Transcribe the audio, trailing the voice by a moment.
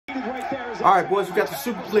All right, boys, we got the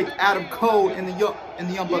Superkliq, Adam Cole, and the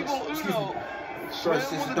Young Bucks. Excuse me.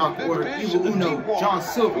 First is the Dark Order, Evil Uno, John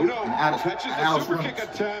Silver, and Alex Reynolds.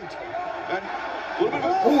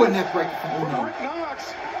 Oh, a neck breaker from Uno.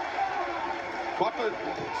 Caught the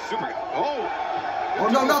super. Oh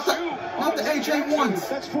no, not the AJ ones.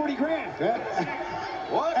 That's 40 grand.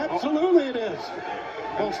 What? Absolutely it is.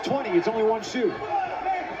 Well, it's 20. It's only one shoe.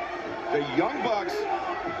 The Young Bucks.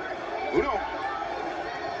 Uno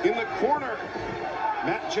in the corner.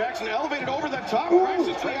 Matt Jackson elevated over the top. Cracks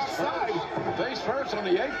his face outside. Face first on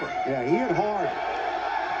the apron. Yeah, he hit hard.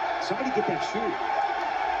 Somebody get that shoe.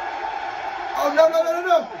 Oh no! What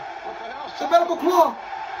the hell? The medical claw.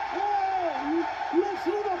 Whoa!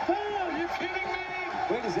 Listen to the fan. Are you kidding me?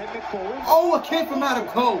 Wait, is that Mick Foley? Oh, a kick from Adam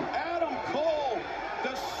Cole. Adam Cole,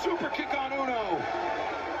 the super kick on Uno.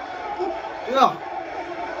 Yeah.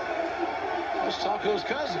 That's Taco's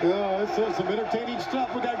cousin. Yeah, it's some entertaining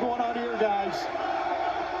stuff we got going on here, guys.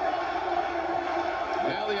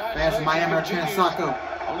 Fast Miami Transako.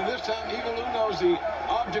 Only this time, Evil Uno's the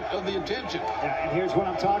object of the attention. Yeah, and here's what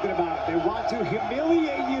I'm talking about. They want to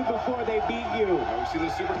humiliate you before they beat you. We've seen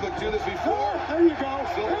the Superkliq do this before. Oh, there you go.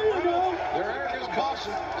 There you go. Their arrogance cost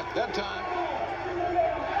them at that time.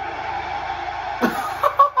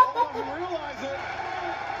 Doesn't realize it.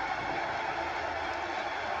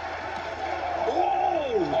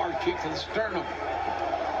 Oh, hard kick to the sternum.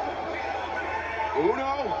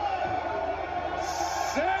 Uno.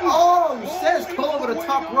 Says Cole over the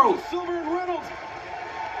top rope. Silver and Reynolds.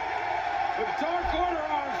 The Dark Order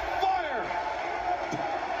on fire.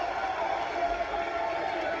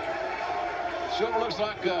 Silver looks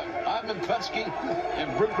like Ivan Putski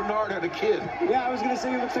and Brute Bernard had a kid. Yeah, I was going to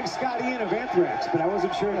say it looks like Scotty Ian of Anthrax, but I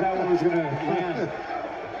wasn't sure if that one was going to land.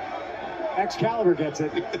 Excalibur gets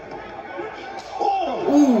it.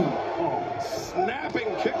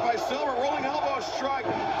 Snapping kick by Silver, rolling elbow strike.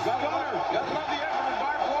 Stunner. Gotta love the effort of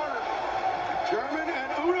Dark Order. German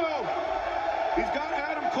and Uno. He's got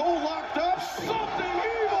Adam Cole locked up. Something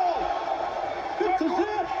evil. This is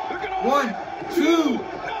it. They're gonna 1, 2,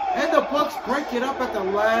 and the Bucks break it up at the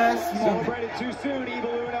last moment. Celebrated too soon,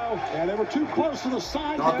 Evil Uno. Yeah, they were too close to the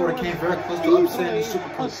side. Dark Order came very close to upsetting the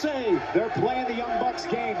Superkliq. A save. They're playing the Young Bucks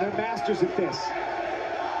game. They're masters at this.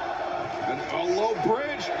 And a low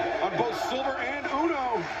bridge on both Silver and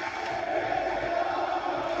Uno.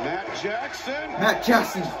 Matt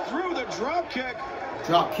Jackson Through the drop kick.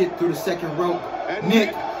 Drop kick through the second rope. And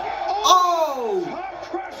Nick. Top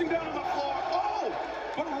crashing down on the floor.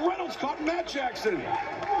 But Reynolds caught Matt Jackson.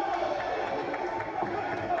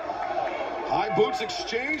 High boots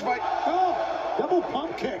exchanged by Double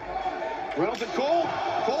pump kick. Reynolds and Cole.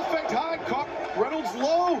 Cole faked high, caught Reynolds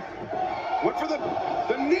low. Went for the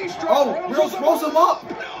knee strike. Reynolds rolls him up.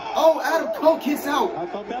 No. Adam Cole kicks out. I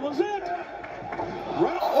thought that was it.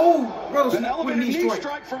 Reynolds an elevated knee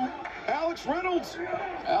strike from Alex Reynolds.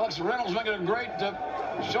 Alex Reynolds making a great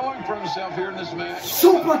showing for himself here in this match.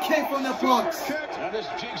 Super kick from the Bucks. Now this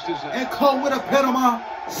jinxed his And Cole with a Panama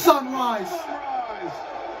Sunrise.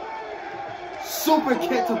 Super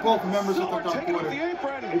kick to both members of the Dark Order.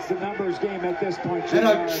 It's the numbers game at this point. And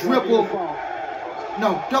a triple.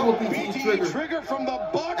 No, double BTE trigger from the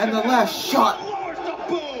Bucks. And the last shot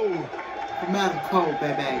boom from Adam Cole,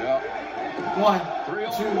 baby. Yep. 1,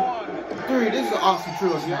 2, 3. This is an awesome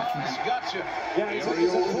trios match, man. Gotcha. Yeah, it's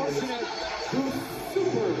unfortunate.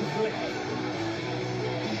 Superkliq.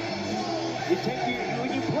 When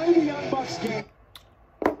you play the Young Bucks game.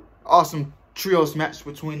 Awesome trios match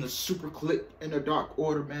between the Superkliq and the Dark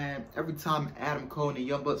Order, man. Every time Adam Cole and the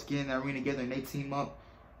Young Bucks get in the arena together and they team up,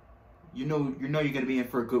 you know you're gonna be in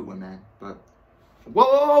for a good one, man. But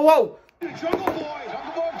whoa!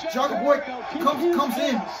 Jungle Boy comes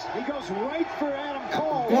in. He goes right for Adam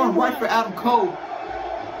Cole. Going right for Adam Cole.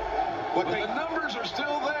 But the numbers are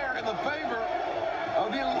still there in the favor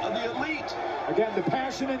of the elite. Again, the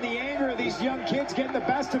passion and the anger of these young kids getting the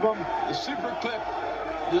best of them. The Superkliq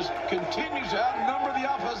just continues to outnumber the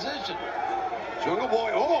opposition. Jungle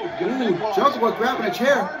Boy, Jungle Boy grabbing a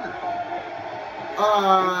chair.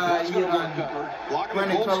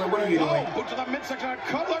 Brandon Cutler, what are you doing? Boot to the midsection on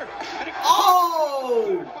Cutler.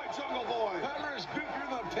 By Jungle Boy. Cutler is goofier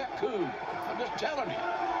than a pet coon. I'm just telling you.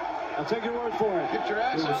 I'll take your word for it. Get your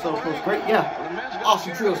ass out. So close. Great, yeah.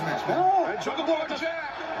 Awesome trios match, man. And Jungle Boy with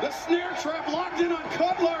the snare trap locked in on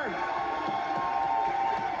Cutler.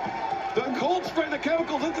 The cold spray the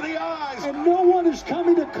chemicals into the eyes. And no one is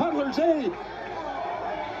coming to Cutler's aid.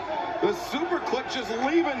 The Superkliq just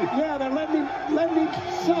leaving. Yeah, they're letting me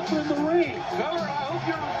suffer in the rain. Cutler, I hope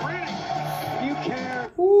you're ready. You care.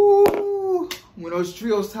 Ooh. When those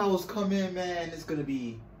trios towels come in, man, it's gonna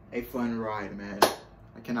be a fun ride, man.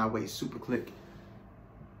 I cannot wait. Superkliq.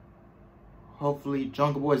 Hopefully,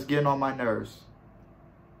 Jungle Boy's getting on my nerves.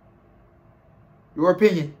 Your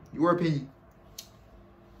opinion. Your opinion.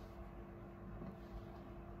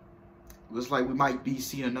 Looks like we might be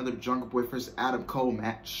seeing another Jungle Boy versus Adam Cole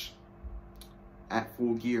match at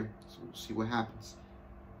Full Gear. So we'll see what happens.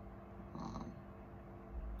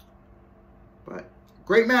 But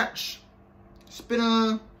great match. I've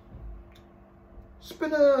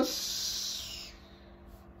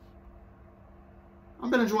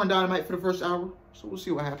been enjoying Dynamite for the first hour, so we'll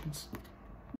see what happens.